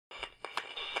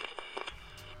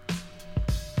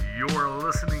You're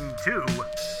listening to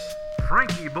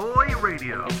FrankieBoi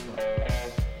Radio.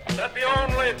 That the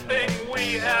only thing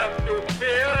we have to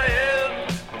fear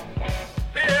is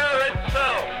fear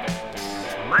itself.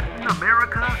 Letting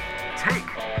America take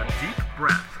a deep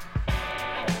breath.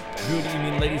 Good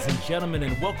evening, ladies and gentlemen,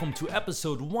 and welcome to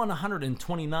episode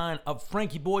 129 of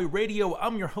FrankieBoi Radio.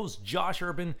 I'm your host, Josh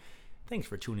Urban. Thanks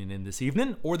for tuning in this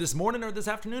evening, or this morning, or this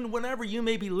afternoon, whenever you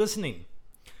may be listening.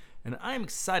 And I'm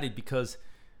excited because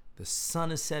the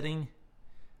sun is setting,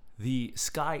 the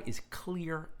sky is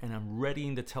clear, and I'm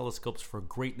readying the telescopes for a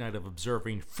great night of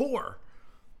observing for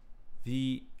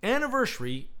the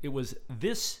anniversary. It was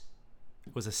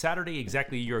a Saturday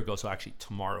exactly a year ago, so actually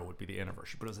tomorrow would be the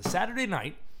anniversary. But it was a Saturday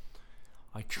night.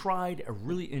 I tried a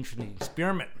really interesting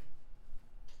experiment.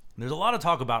 There's a lot of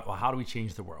talk about, well, how do we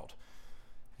change the world?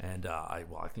 And I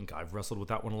think I've wrestled with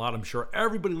that one a lot. I'm sure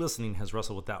everybody listening has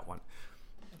wrestled with that one.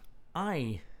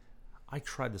 I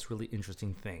tried this really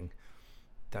interesting thing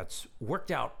that's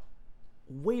worked out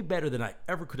way better than I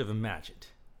ever could have imagined.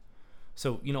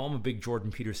 So, I'm a big Jordan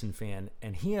Peterson fan,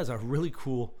 and he has a really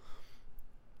cool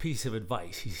piece of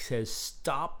advice. He says,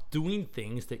 stop doing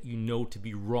things that you know to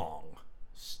be wrong.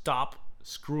 Stop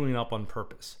screwing up on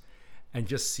purpose and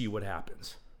just see what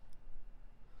happens.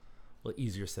 Well,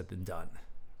 easier said than done,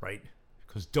 right?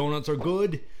 Because donuts are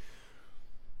good.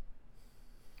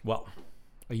 Well,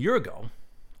 a year ago,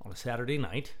 on a Saturday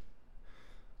night,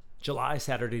 July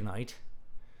Saturday night,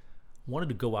 I wanted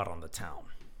to go out on the town.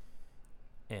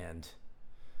 And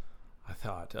I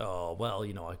thought,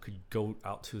 I could go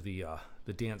out to the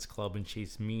dance club and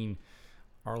chase mean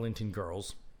Arlington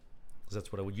girls, because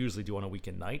that's what I would usually do on a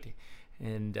weekend night.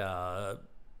 And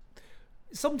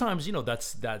sometimes,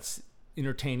 that's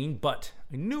entertaining, but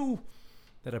I knew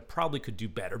that I probably could do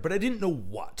better, but I didn't know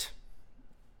what.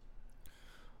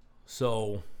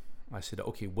 So I said,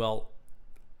 okay, well,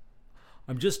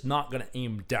 I'm just not going to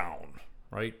aim down,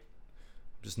 right?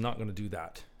 I'm just not going to do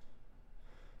that.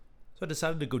 So I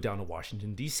decided to go down to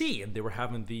Washington, D.C., and they were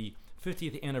having the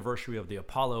 50th anniversary of the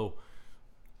Apollo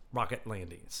rocket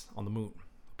landings on the moon,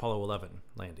 Apollo 11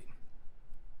 landing.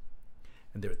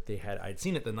 And I had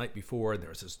seen it the night before, and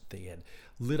they had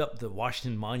lit up the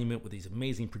Washington Monument with these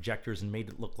amazing projectors and made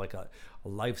it look like a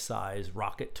life-size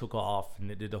rocket took off, and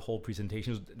it did a whole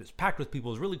presentation. It was packed with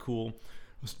people. It was really cool.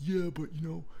 I was, but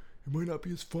it might not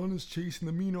be as fun as chasing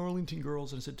the mean Arlington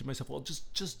girls. And I said to myself, well,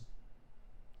 just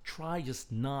try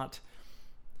not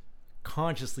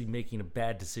consciously making a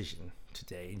bad decision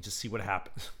today and just see what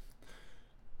happens.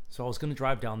 So I was going to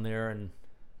drive down there, and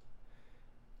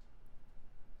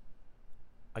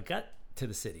I got to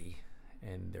the city,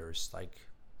 and there's like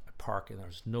a park, and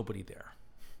there's nobody there.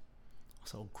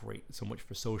 So great, so much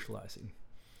for socializing.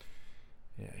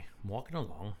 Yeah, I'm walking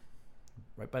along,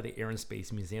 right by the Air and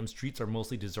Space Museum. Streets are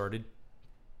mostly deserted.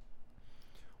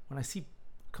 When I see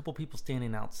a couple people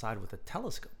standing outside with a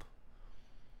telescope,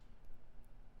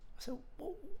 I said,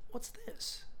 well, what's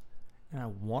this? And I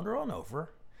wander on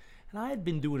over, and I had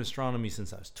been doing astronomy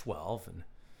since I was 12,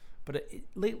 but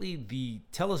lately the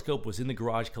telescope was in the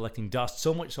garage collecting dust,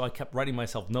 so much so I kept writing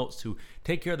myself notes to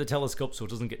take care of the telescope so it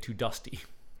doesn't get too dusty,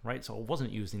 right? So I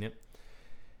wasn't using it.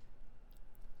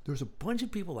 There was a bunch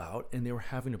of people out, and they were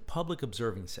having a public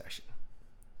observing session.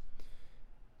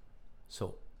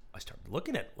 So I started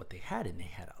looking at what they had, and they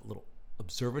had a little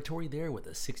observatory there with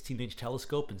a 16-inch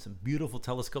telescope and some beautiful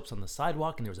telescopes on the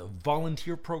sidewalk, and there was a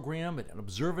volunteer program and an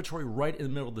observatory right in the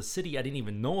middle of the city I didn't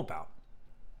even know about.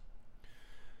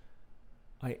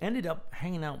 I ended up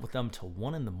hanging out with them till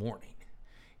 1 a.m.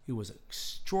 It was an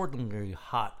extraordinarily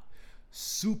hot,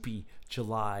 soupy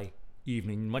July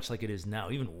evening, much like it is now,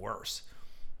 even worse.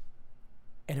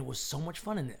 And it was so much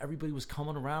fun, and everybody was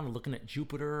coming around and looking at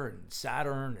Jupiter and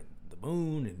Saturn and the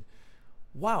moon, and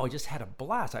wow, I just had a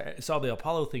blast. I saw the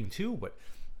Apollo thing too, but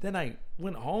then I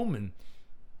went home, and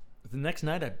the next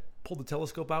night I pulled the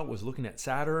telescope out, was looking at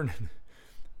Saturn, and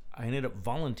I ended up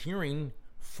volunteering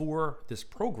for this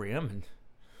program, and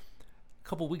a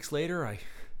couple weeks later, I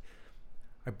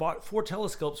bought 4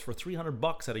 telescopes for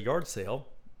 $300 at a yard sale,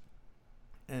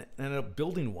 and ended up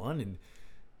building one. And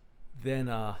then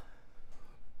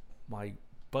my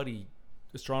buddy,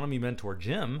 astronomy mentor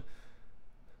Jim,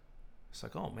 it's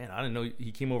like, oh man, I didn't know.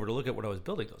 He came over to look at what I was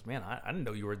building. He goes, man, I didn't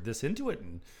know you were this into it.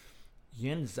 And he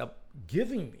ends up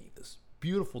giving me this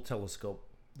beautiful telescope,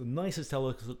 the nicest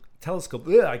telescope.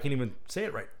 I can't even say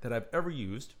it right, that I've ever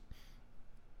used.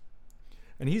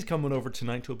 And he's coming over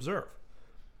tonight to observe.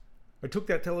 I took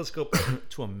that telescope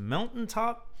to a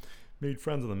mountaintop, made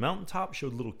friends on the mountaintop,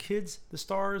 showed little kids the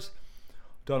stars,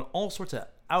 done all sorts of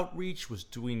outreach, was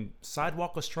doing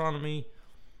sidewalk astronomy,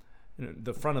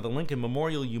 the front of the Lincoln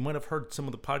Memorial, you might have heard some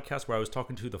of the podcasts where I was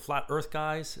talking to the Flat Earth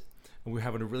guys, and we were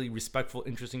having a really respectful,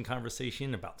 interesting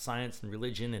conversation about science and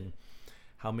religion and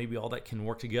how maybe all that can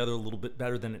work together a little bit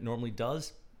better than it normally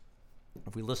does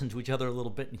if we listen to each other a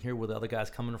little bit and hear where the other guy's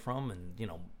coming from. And,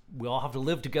 we all have to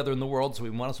live together in the world, so we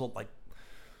might as well,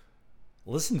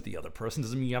 listen to the other person.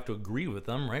 Doesn't mean you have to agree with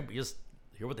them, right? But just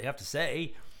hear what they have to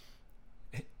say.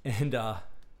 And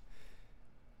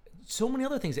so many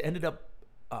other things. I ended up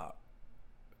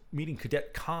meeting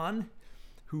Cadet Khan,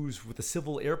 who's with the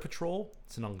Civil Air Patrol.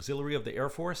 It's an auxiliary of the Air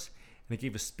Force. And he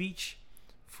gave a speech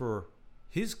for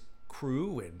his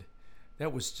crew, and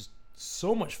that was just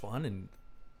so much fun. And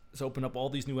it's opened up all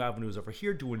these new avenues over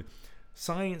here, doing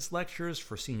science lectures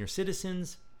for senior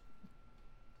citizens,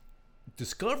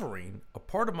 discovering a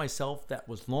part of myself that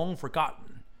was long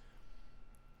forgotten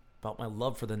about my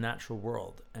love for the natural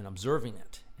world, and observing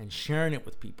it and sharing it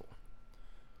with people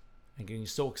and getting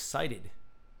so excited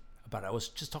about it. I was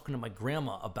just talking to my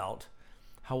grandma about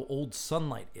how old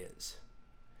sunlight is.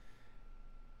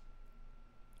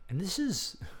 And this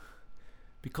is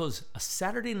because a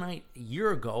Saturday night a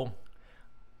year ago,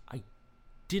 I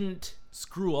didn't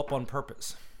screw up on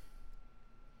purpose.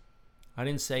 I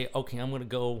didn't say, okay, I'm going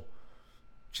to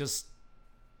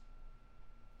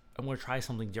try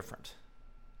something different.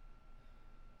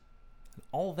 And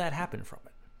all of that happened from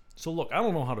it. So look, I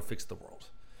don't know how to fix the world,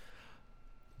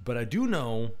 but I do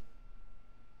know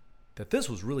that this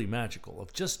was really magical,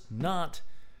 of just not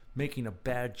making a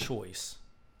bad choice.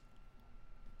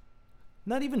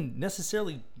 Not even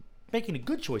necessarily making a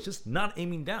good choice, just not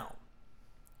aiming down.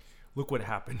 Look what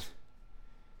happened.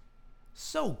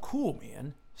 So cool,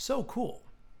 man. So cool.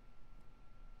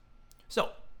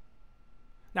 So,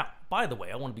 now, by the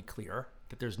way, I want to be clear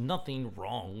that there's nothing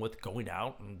wrong with going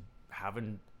out and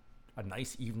having a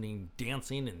nice evening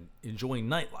dancing and enjoying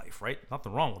nightlife, right?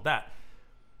 Nothing wrong with that.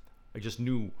 I just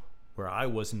knew where I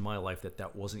was in my life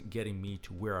that wasn't getting me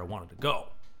to where I wanted to go.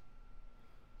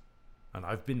 And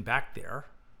I've been back there,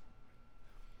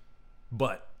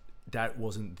 but that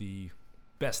wasn't the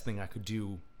best thing I could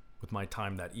do with my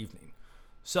time that evening.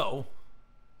 So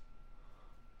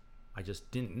I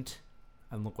just didn't,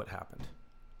 and look what happened.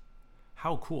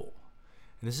 How cool.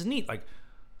 And this is neat. This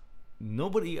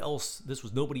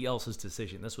was nobody else's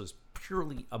decision. This was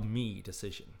purely a me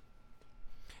decision.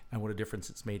 And what a difference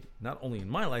it's made, not only in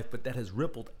my life, but that has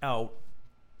rippled out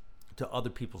to other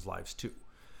people's lives too.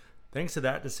 Thanks to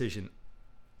that decision,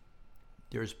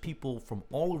 there's people from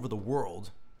all over the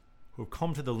world who have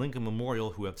come to the Lincoln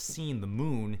Memorial who have seen the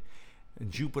moon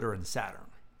and Jupiter and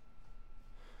Saturn.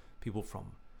 People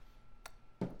from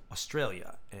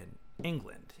Australia and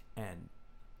England and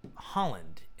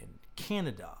Holland and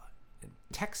Canada and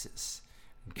Texas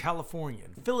and California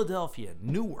and Philadelphia and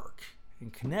Newark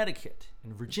and Connecticut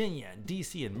and Virginia and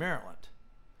DC and Maryland.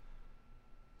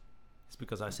 It's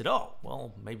because I said, oh,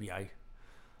 well, maybe I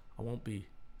won't be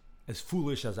as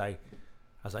foolish as I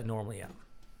normally am.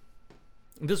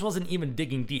 And this wasn't even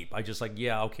digging deep. I just I'm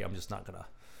just not gonna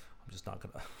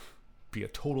be a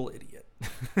total idiot.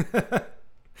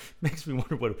 Makes me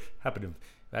wonder what happened if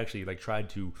I actually tried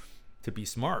to be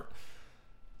smart.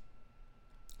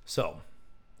 So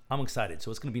I'm excited.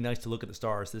 So it's gonna be nice to look at the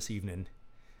stars this evening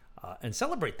and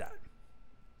celebrate that.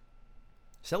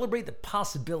 Celebrate the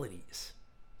possibilities.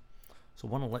 So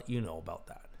I want to let you know about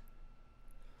that.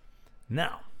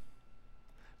 Now,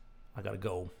 I got to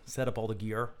go set up all the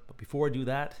gear. But before I do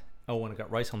that, and I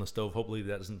got rice on the stove. Hopefully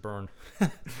that doesn't burn.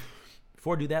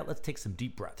 Before I do that, let's take some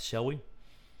deep breaths, shall we?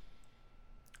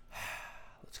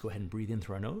 Let's go ahead and breathe in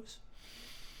through our nose.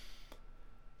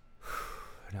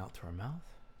 And out through our mouth.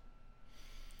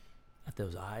 Let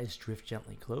those eyes drift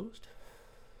gently closed.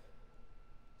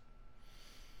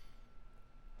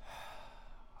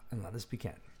 And let us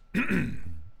begin.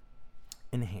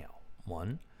 Inhale.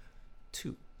 1,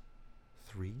 2,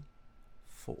 3,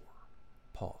 4.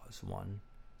 Pause. 1,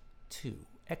 2.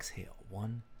 Exhale.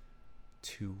 1,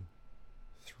 2,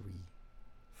 3,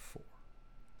 4.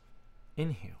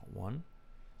 Inhale. 1,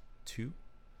 2,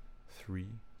 3,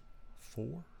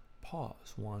 4.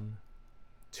 Pause. 1,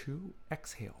 2.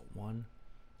 Exhale. 1,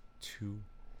 2,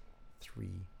 3,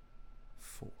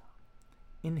 4.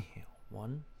 Inhale.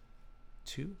 1,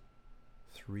 2,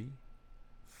 3,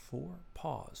 4.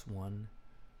 Pause. 1,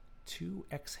 2.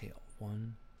 Exhale.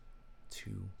 1,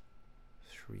 2,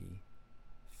 3,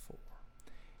 4.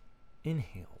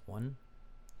 Inhale. 1,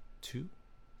 2,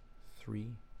 3,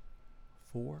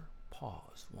 4.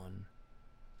 Pause. 1,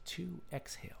 2.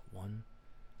 Exhale. 1,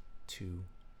 2,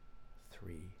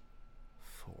 3,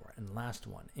 4. And last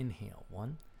one. Inhale.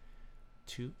 1,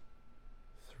 2,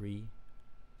 3,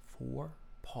 4.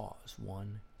 Pause.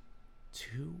 1,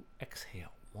 2.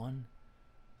 Exhale. 1,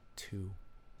 2,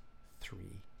 3,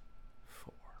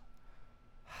 4.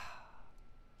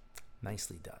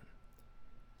 Nicely done.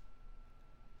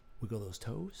 Wiggle those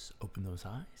toes, open those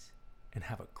eyes, and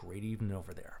have a great evening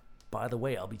over there. By the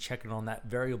way, I'll be checking on that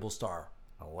variable star.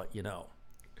 I'll let you know.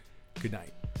 Good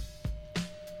night.